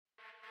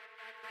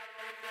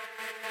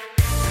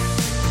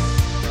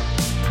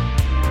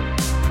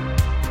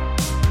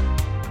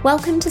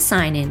Welcome to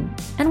Sign In,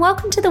 and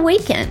welcome to the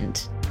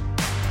weekend.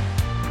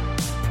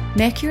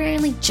 Mercury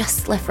only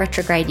just left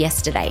retrograde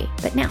yesterday,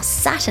 but now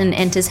Saturn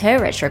enters her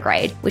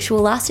retrograde, which will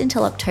last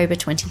until October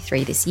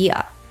 23 this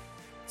year.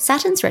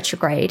 Saturn's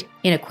retrograde,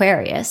 in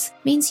Aquarius,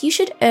 means you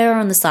should err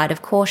on the side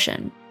of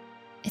caution.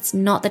 It's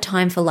not the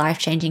time for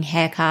life-changing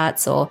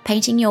haircuts or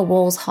painting your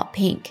walls hot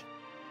pink.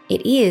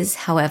 It is,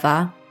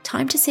 however,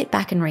 time to sit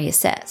back and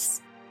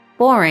reassess.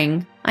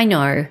 Boring, I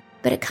know,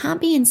 but it can't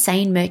be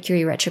insane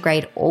Mercury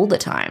retrograde all the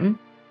time.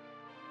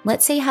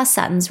 Let's see how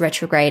Saturn's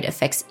retrograde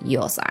affects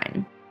your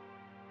sign.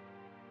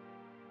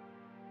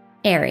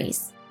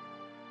 Aries.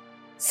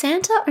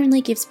 Santa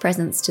only gives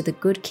presents to the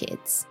good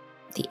kids.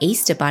 The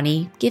Easter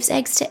Bunny gives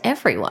eggs to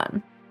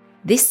everyone.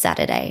 This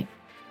Saturday,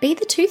 be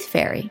the Tooth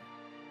Fairy.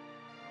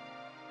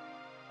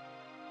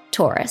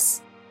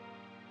 Taurus.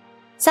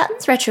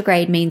 Saturn's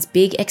retrograde means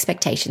big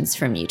expectations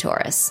from you,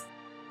 Taurus.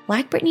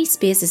 Like Britney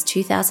Spears'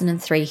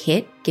 2003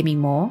 hit, Gimme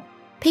More,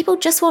 people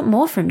just want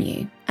more from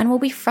you and will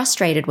be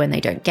frustrated when they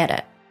don't get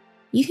it.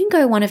 You can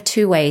go one of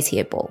two ways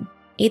here, Bull.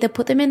 Either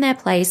put them in their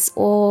place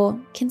or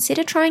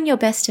consider trying your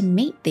best to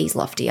meet these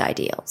lofty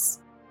ideals.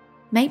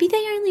 Maybe they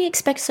only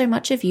expect so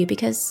much of you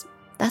because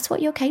that's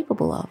what you're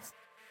capable of.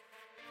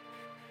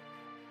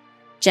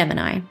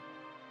 Gemini.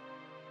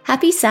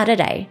 Happy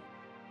Saturday.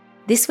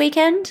 This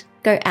weekend,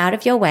 go out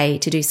of your way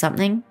to do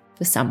something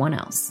for someone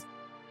else.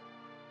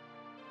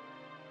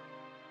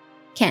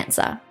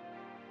 Cancer.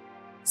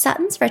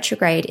 Saturn's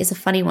retrograde is a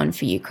funny one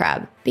for you,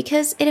 Crab,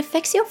 because it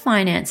affects your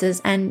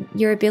finances and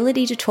your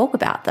ability to talk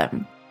about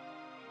them.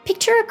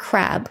 Picture a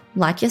crab,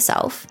 like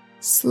yourself,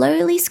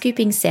 slowly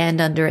scooping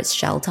sand under its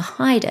shell to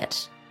hide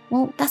it.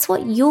 Well, that's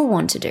what you'll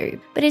want to do,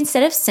 but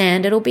instead of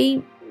sand, it'll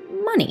be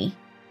money.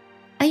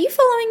 Are you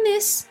following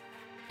this?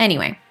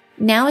 Anyway,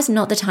 now is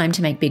not the time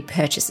to make big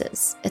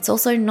purchases. It's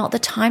also not the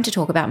time to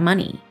talk about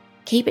money.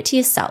 Keep it to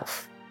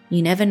yourself.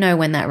 You never know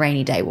when that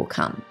rainy day will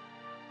come.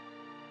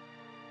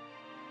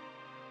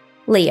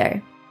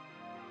 Leo.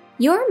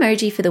 Your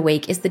emoji for the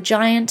week is the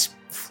giant,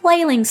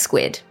 flailing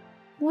squid.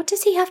 What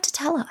does he have to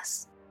tell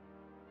us?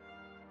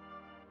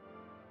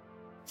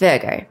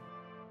 Virgo.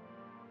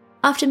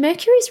 After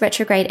Mercury's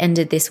retrograde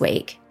ended this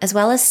week, as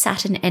well as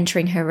Saturn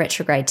entering her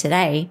retrograde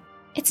today,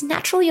 it's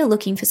natural you're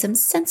looking for some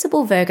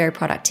sensible Virgo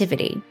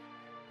productivity.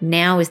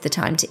 Now is the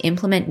time to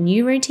implement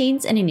new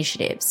routines and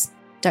initiatives.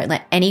 Don't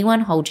let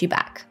anyone hold you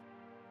back.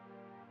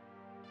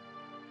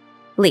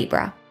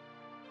 Libra.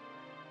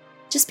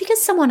 Just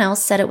because someone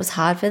else said it was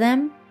hard for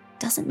them,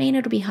 doesn't mean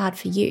it'll be hard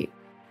for you.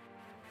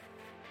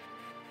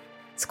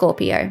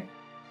 Scorpio.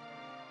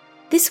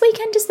 This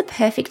weekend is the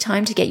perfect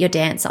time to get your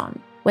dance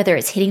on, whether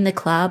it's hitting the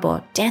club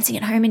or dancing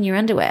at home in your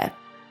underwear.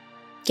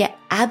 Get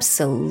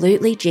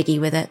absolutely jiggy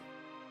with it.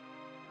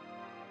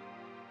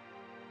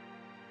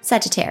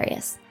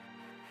 Sagittarius.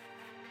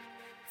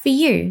 For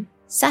you,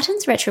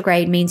 Saturn's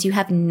retrograde means you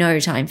have no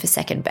time for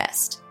second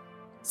best.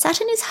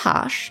 Saturn is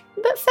harsh,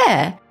 but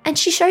fair, and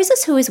she shows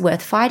us who is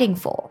worth fighting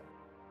for.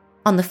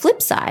 On the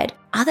flip side,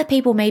 other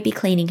people may be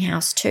cleaning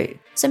house too,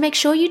 so make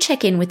sure you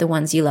check in with the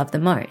ones you love the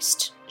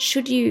most,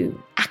 should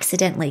you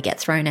accidentally get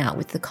thrown out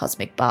with the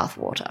cosmic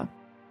bathwater.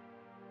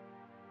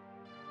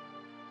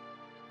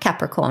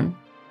 Capricorn.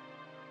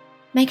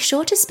 Make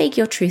sure to speak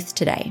your truth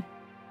today,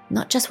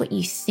 not just what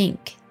you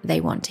think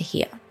they want to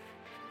hear.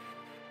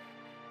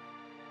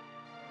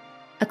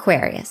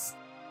 Aquarius.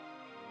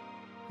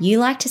 You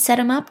like to set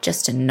them up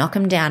just to knock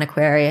them down,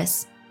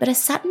 Aquarius, but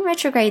as Saturn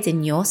retrogrades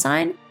in your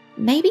sign,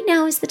 maybe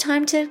now is the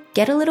time to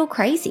get a little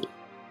crazy.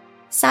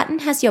 Saturn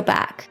has your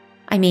back.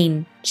 I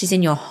mean, she's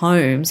in your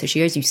home, so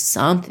she owes you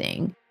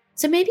something.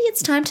 So maybe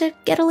it's time to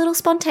get a little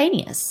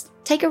spontaneous.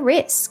 Take a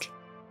risk.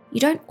 You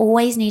don't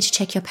always need to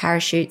check your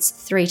parachutes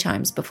 3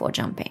 times before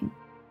jumping.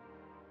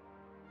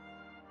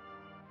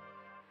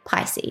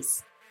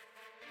 Pisces.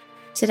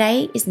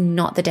 Today is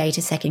not the day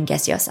to second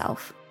guess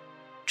yourself.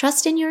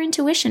 Trust in your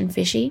intuition,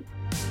 fishy.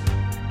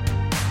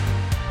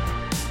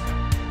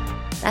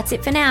 That's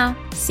it for now.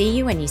 See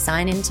you when you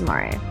sign in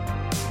tomorrow.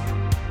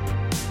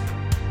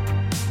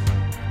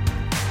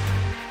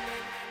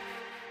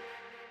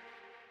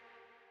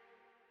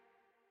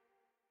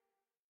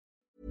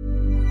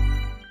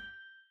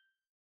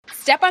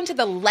 Step onto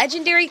the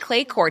legendary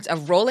clay courts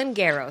of Roland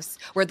Garros,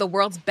 where the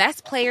world's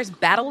best players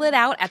battle it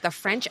out at the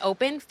French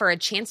Open for a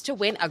chance to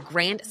win a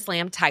Grand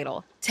Slam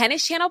title.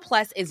 Tennis Channel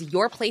Plus is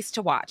your place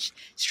to watch.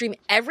 Stream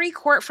every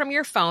court from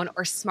your phone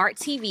or smart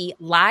TV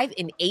live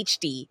in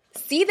HD.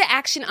 See the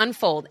action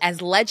unfold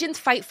as legends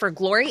fight for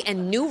glory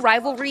and new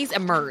rivalries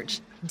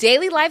emerge.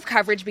 Daily live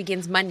coverage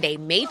begins Monday,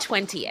 May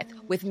 20th,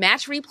 with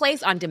match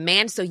replays on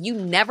demand so you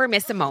never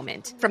miss a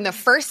moment. From the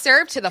first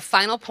serve to the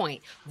final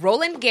point,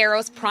 Roland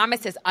Garros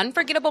promises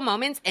unforgettable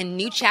moments and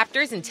new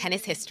chapters in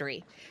tennis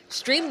history.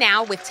 Stream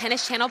now with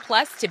Tennis Channel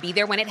Plus to be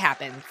there when it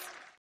happens.